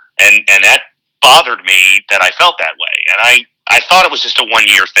 And that bothered me that I felt that way. And I thought it was just a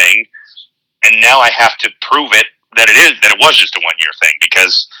 1-year thing. And now I have to prove it that it was just a 1-year thing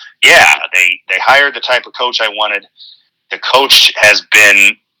because, yeah, they hired the type of coach I wanted. The coach has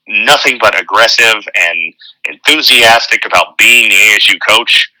been nothing but aggressive and enthusiastic about being the ASU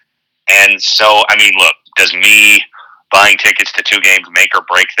coach. And so, I mean, look, does me buying tickets to 2 games make or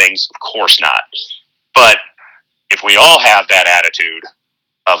break things? Of course not. But if we all have that attitude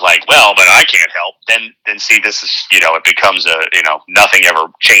of like, well, but I can't help, then see, this is, it becomes nothing ever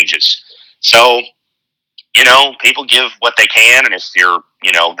changes. So, people give what they can, and if you're,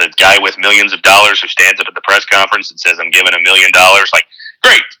 the guy with millions of dollars who stands up at the press conference and says, I'm giving $1 million, like,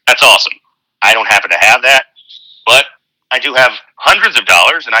 great, that's awesome. I don't happen to have that, but I do have hundreds of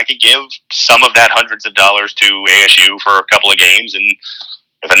dollars, and I could give some of that hundreds of dollars to ASU for a couple of games, and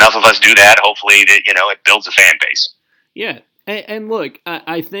if enough of us do that, hopefully, that it builds a fan base. Yeah, and look,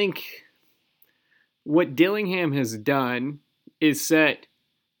 I think what Dillingham has done is set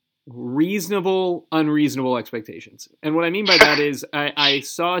reasonable, unreasonable expectations. And what I mean by that is I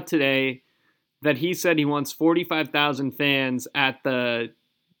saw today that he said he wants 45,000 fans at the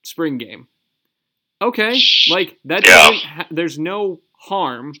spring game. Okay, like that doesn't there's no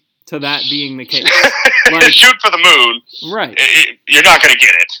harm to that being the case. Like, shoot for the moon. Right. You're not going to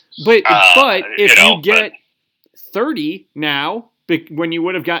get it. But if you get 30 now when you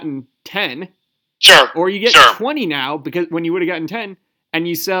would have gotten 10, sure, or you get 20 now because when you would have gotten 10, and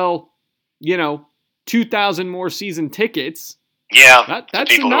you sell, 2,000 more season tickets. Yeah,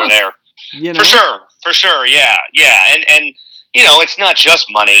 that's people enough, who are there. For sure, yeah. And it's not just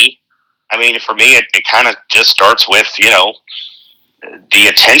money. I mean, for me, it kind of just starts with, the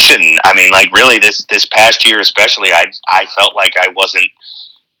attention. I mean, like really this past year especially, I felt like I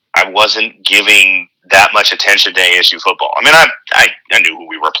wasn't giving that much attention to ASU football. I mean, I knew who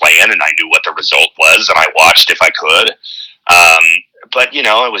we were playing and I knew what the result was and I watched if I could. But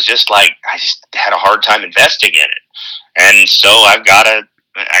it was just like, I just had a hard time investing in it. And so I gotta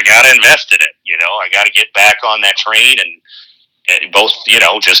invest in it. I gotta get back on that train and both,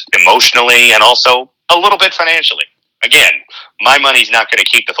 just emotionally and also a little bit financially. Again, my money's not going to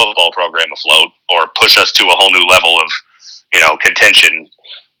keep the football program afloat or push us to a whole new level of, contention.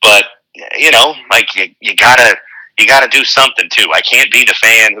 But, like you gotta do something too. I can't be the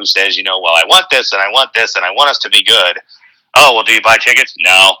fan who says, well, I want this and I want this and I want us to be good. Oh, well, do you buy tickets?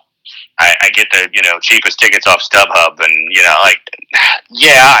 No. I get the, cheapest tickets off StubHub and, yeah,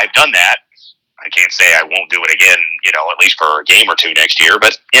 I've done that. I can't say I won't do it again, at least for a game or two next year,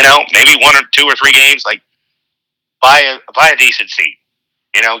 but, maybe 1 or 2 or 3 games, like buy a decent seat,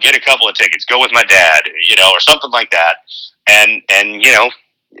 get a couple of tickets, go with my dad, or something like that. And,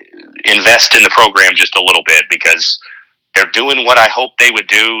 invest in the program just a little bit because they're doing what I hope they would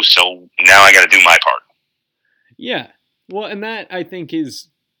do. So now I got to do my part. Yeah. Well, and that I think is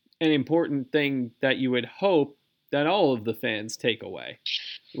an important thing that you would hope that all of the fans take away,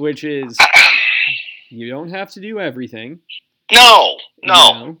 which is you don't have to do everything. No.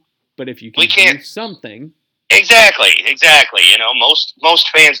 But if you can do something. Exactly. Most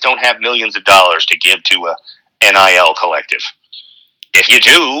fans don't have millions of dollars to give to a NIL collective. If you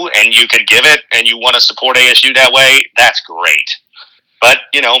do, and you can give it, and you want to support ASU that way, that's great. But,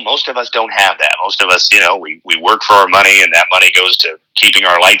 most of us don't have that. Most of us, we work for our money, and that money goes to keeping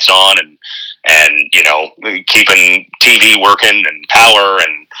our lights on and keeping TV working and power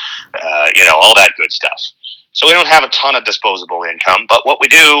and, all that good stuff. So we don't have a ton of disposable income. But what we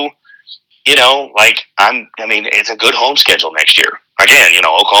do, it's a good home schedule next year. Again,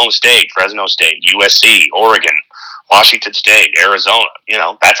 Oklahoma State, Fresno State, USC, Oregon, Washington State, Arizona,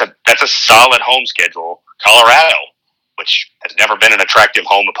 that's a solid home schedule. Colorado, which has never been an attractive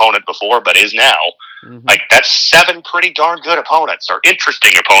home opponent before, but is now. Mm-hmm. Like, that's 7 pretty darn good opponents, or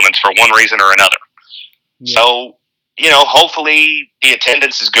interesting opponents for one reason or another. Yeah. So, hopefully the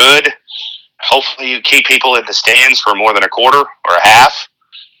attendance is good. Hopefully you keep people in the stands for more than a quarter or a half.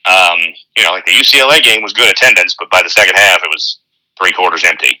 like the UCLA game was good attendance, but by the second half, it was 3/4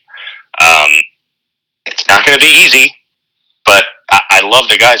 empty. It's not going to be easy, but I love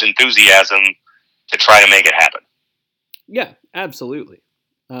the guys' enthusiasm to try to make it happen. Yeah, absolutely.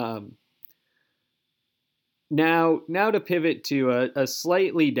 Now to pivot to a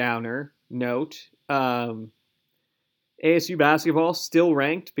slightly downer note, ASU basketball still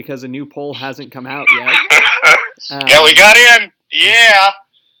ranked because a new poll hasn't come out yet. Yeah, we got in. Yeah.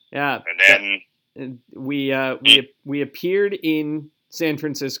 Yeah. And then we appeared in San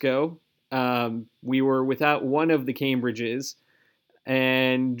Francisco. We were without one of the Cambridges,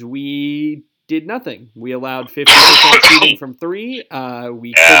 and we did nothing. We allowed 50% shooting from three.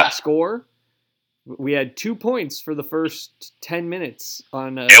 We couldn't score. We had 2 points for the first 10 minutes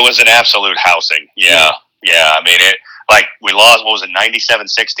on. It was an absolute housing. Yeah. I mean, we lost. What was it?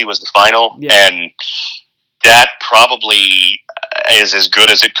 97-60 was the final, and that probably is as good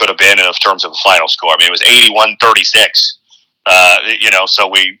as it could have been in terms of a final score. I mean, it was 81-36. So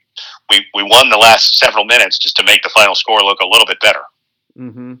we won the last several minutes just to make the final score look a little bit better.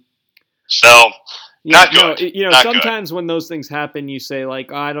 Mm-hmm. So. Not good. Not sometimes good. When those things happen, you say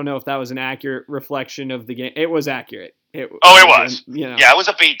I don't know if that was an accurate reflection of the game. It was accurate. It was. Yeah, it was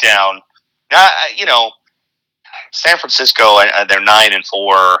a beatdown. San Francisco, they're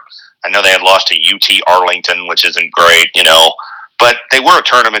 9-4. I know they had lost to UT Arlington, which isn't great, but they were a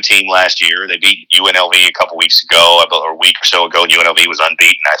tournament team last year. They beat UNLV a couple weeks ago, or a week or so ago. UNLV was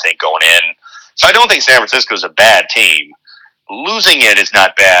unbeaten, I think, going in. So I don't think San Francisco is a bad team. Losing it is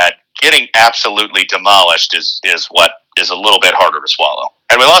not bad. Getting absolutely demolished is what is a little bit harder to swallow.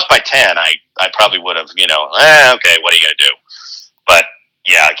 And we lost by 10. I probably would have, okay, what are you going to do? But,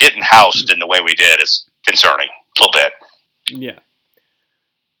 yeah, getting housed in the way we did is concerning a little bit. Yeah.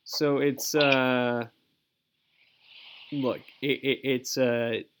 So it's, it's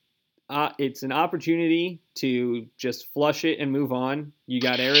an opportunity to just flush it and move on. You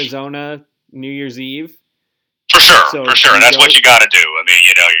got Arizona New Year's Eve. For sure. And that's what you got to do. I mean,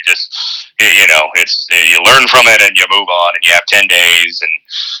 you just, you learn from it and you move on, and you have 10 days, and,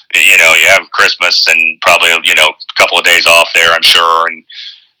 you have Christmas and probably, a couple of days off there, I'm sure. And,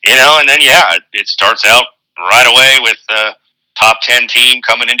 and then, it starts out right away with the top 10 team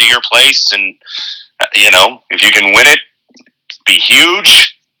coming into your place. And, if you can win it, be huge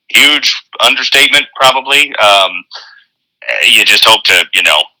understatement, probably. You just hope to,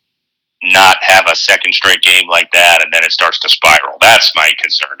 not have a second straight game like that, and then it starts to spiral. That's my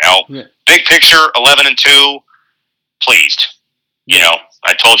concern. Now, Big picture, 11-2, pleased.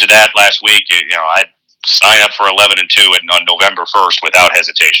 I told you that last week. I'd sign up for 11-2 on November 1st without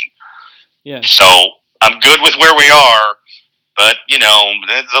hesitation. Yeah. So I'm good with where we are, but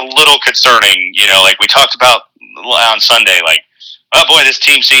it's a little concerning. Like we talked about on Sunday, oh boy, this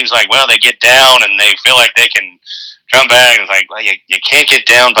team seems like they get down and they feel like they can come back. It's like, you can't get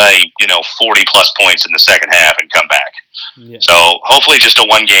down by 40 plus points in the second half and come back. Yeah. So hopefully just a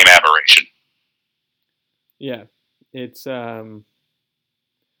 1-game aberration. Yeah, it's I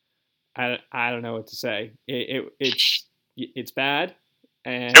don't know what to say. It's bad,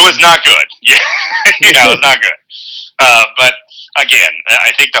 and it was not good. Yeah, it was not good. But again,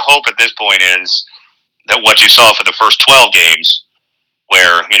 I think the hope at this point is that what you saw for the first 12 games,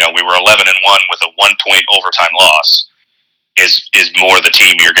 where we were 11-1 with a 1-point overtime loss, is more the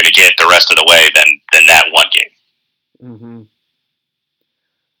team you're going to get the rest of the way than that one game. Mm-hmm.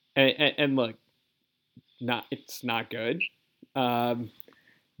 And look, it's not good,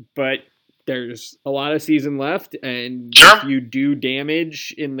 but there's a lot of season left, and if you do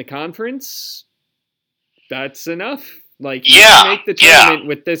damage in the conference, that's enough. You can make the tournament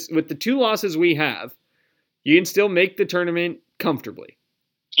with the 2 losses we have. You can still make the tournament comfortably.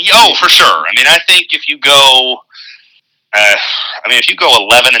 Oh, for sure. I mean, I think if you go,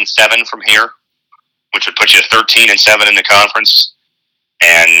 11-7 from here, which would put you 13-7 in the conference,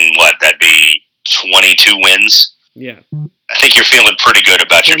 and that'd be 22 wins. Yeah. I think you're feeling pretty good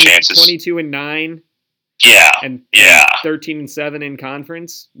about your chances. 22-9. Yeah. And 13-7 in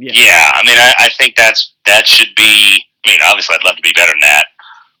conference. Yeah. Yeah. I mean, I think that should be. I mean, obviously, I'd love to be better than that,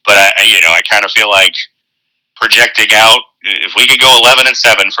 but I kind of feel like projecting out, if we could go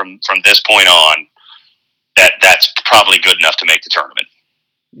 11-7 from this point on, that's probably good enough to make the tournament.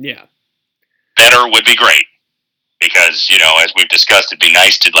 Yeah. Better would be great, because as we've discussed, it'd be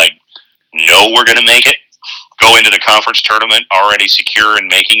nice to know we're going to make it. Go into the conference tournament already secure and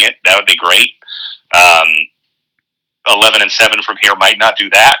making it. That would be great. 11-7 from here might not do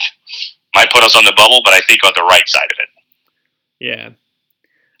that. Might put us on the bubble, but I think on the right side of it. Yeah.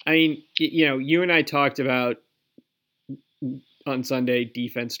 I mean, you and I talked about on Sunday,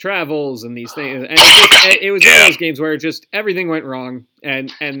 defense travels and these things, and it was one of those games where just everything went wrong,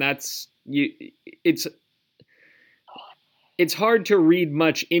 and that's you. It's hard to read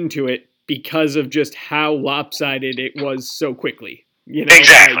much into it because of just how lopsided it was so quickly.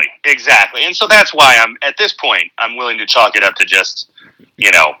 Exactly, and so that's why at this point I'm willing to chalk it up to just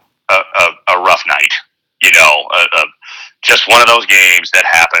a rough night. Just one of those games that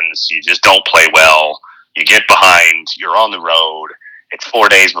happens. You just don't play well. You get behind. You're on the road. It's 4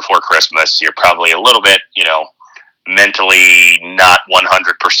 days before Christmas. You're probably a little bit, mentally not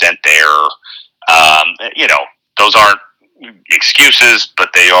 100% there. Those aren't excuses,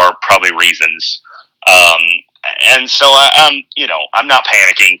 but they are probably reasons. And so I'm not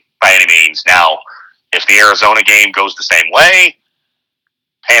panicking by any means. Now, if the Arizona game goes the same way,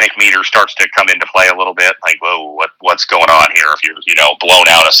 panic meter starts to come into play a little bit. Like, whoa, what's going on here? If you're, blown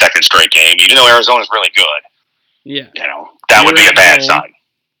out a second straight game, even though Arizona's really good, that would be a bad sign.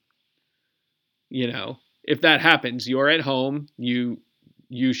 If that happens, you're at home. You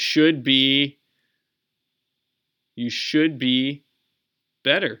should be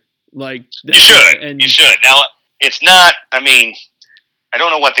better. Like you should. Now, it's not. I mean, I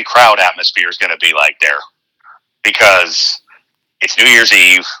don't know what the crowd atmosphere is going to be like there because it's New Year's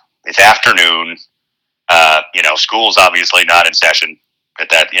Eve. It's afternoon. School's obviously not in session. But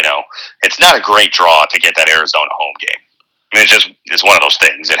it's not a great draw to get that Arizona home game. I mean, it's one of those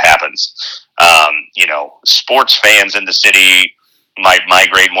things. It happens. Sports fans in the city might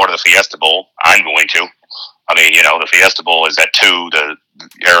migrate more to the Fiesta Bowl. I'm going to. I mean, the Fiesta Bowl is at 2. The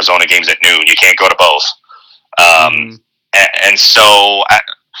Arizona game's at noon. You can't go to both. And so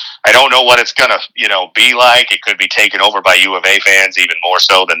I don't know what it's going to, be like. It could be taken over by U of A fans even more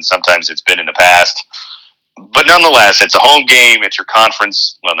so than sometimes it's been in the past. But nonetheless, it's a home game. It's your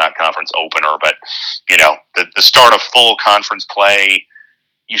conference, well, not conference opener, but, the start of full conference play.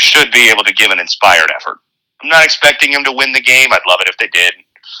 You should be able to give an inspired effort. I'm not expecting them to win the game. I'd love it if they did.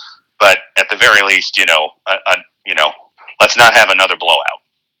 But at the very least, let's not have another blowout.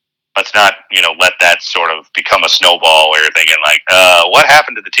 Let's not, let that sort of become a snowball where you're thinking like, what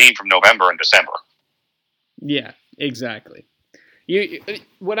happened to the team from November and December? Yeah, exactly.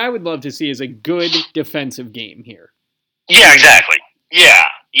 What I would love to see is a good defensive game here. Yeah, exactly. Yeah.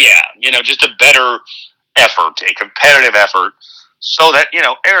 Just a better effort, a competitive effort, so that,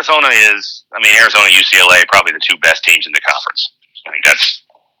 Arizona, UCLA, probably the 2 best teams in the conference. I think that's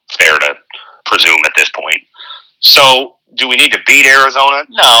fair to presume at this point. So, do we need to beat Arizona?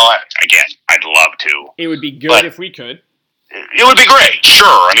 No. Again, I'd love to. It would be good if we could. It would be great, sure.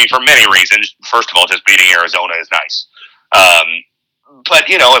 I mean, for many reasons. First of all, just beating Arizona is nice. But,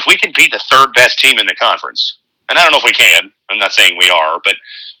 if we can beat the 3rd best team in the conference, and I don't know if we can. I'm not saying we are, but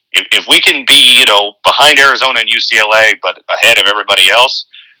if we can be, behind Arizona and UCLA, but ahead of everybody else,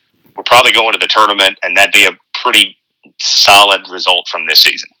 we're probably going to the tournament, and that'd be a pretty solid result from this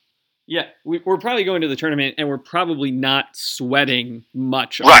season. Yeah, we're probably going to the tournament, and we're probably not sweating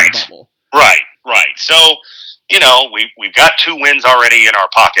much on the bubble. Right. So, we've got 2 wins already in our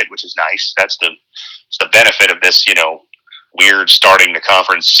pocket, which is nice. That's the benefit of this, weird starting the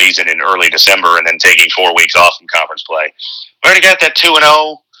conference season in early December and then taking 4 weeks off from conference play. We already got that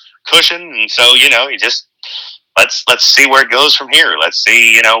 2-0 cushion, and so, you just let's see where it goes from here. Let's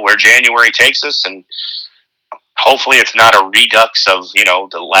see, where January takes us, and hopefully it's not a redux of,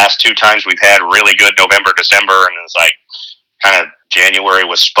 the last 2 times we've had really good November, December, and it's like kind of January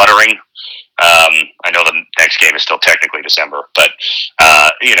was sputtering. I know the next game is still technically December, but,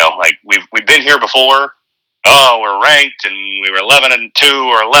 we've been here before. Oh, we're ranked and we were 11-2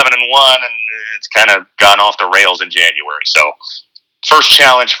 or 11-1, and it's kind of gone off the rails in January. So first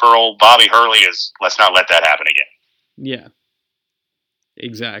challenge for old Bobby Hurley is let's not let that happen again. Yeah,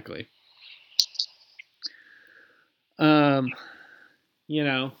 exactly.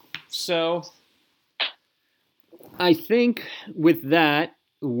 So I think with that,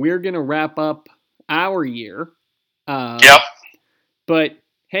 we're going to wrap up our year. Yep. But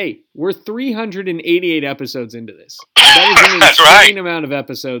hey, we're 388 episodes into this. That is an insane amount of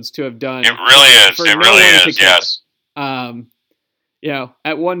episodes to have done. It really is. It really is, yes.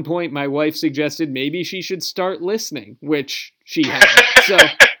 At one point, my wife suggested maybe she should start listening, which she hasn't. So,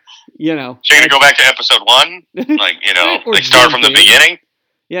 She going to go back to episode 1? Like start from the beginning?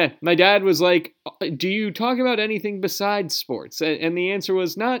 Yeah, my dad was like, do you talk about anything besides sports? And the answer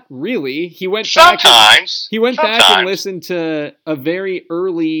was not really. He went back and listened to a very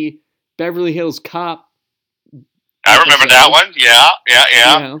early Beverly Hills Cop. I remember that one. Yeah.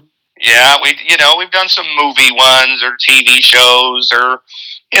 Yeah, we've done some movie ones or TV shows or,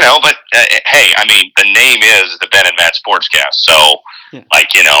 But hey, I mean, the name is the Ben and Matt Sportscast, so Yeah. I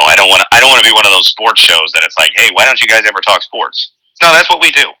don't want to be one of those sports shows that it's like, hey, why don't you guys ever talk sports? No, that's what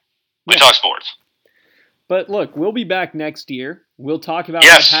we do. We talk sports. But look, we'll be back next year. We'll talk about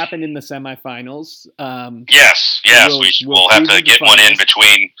Yes. what happened in the semifinals. Yes. We'll have to get one in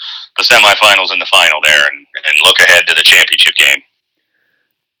between the semifinals and the final there, and look ahead to the championship game.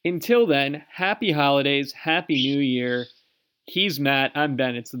 Until then, happy holidays, happy New Year. He's Matt. I'm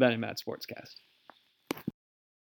Ben. It's the Ben and Matt Sportscast.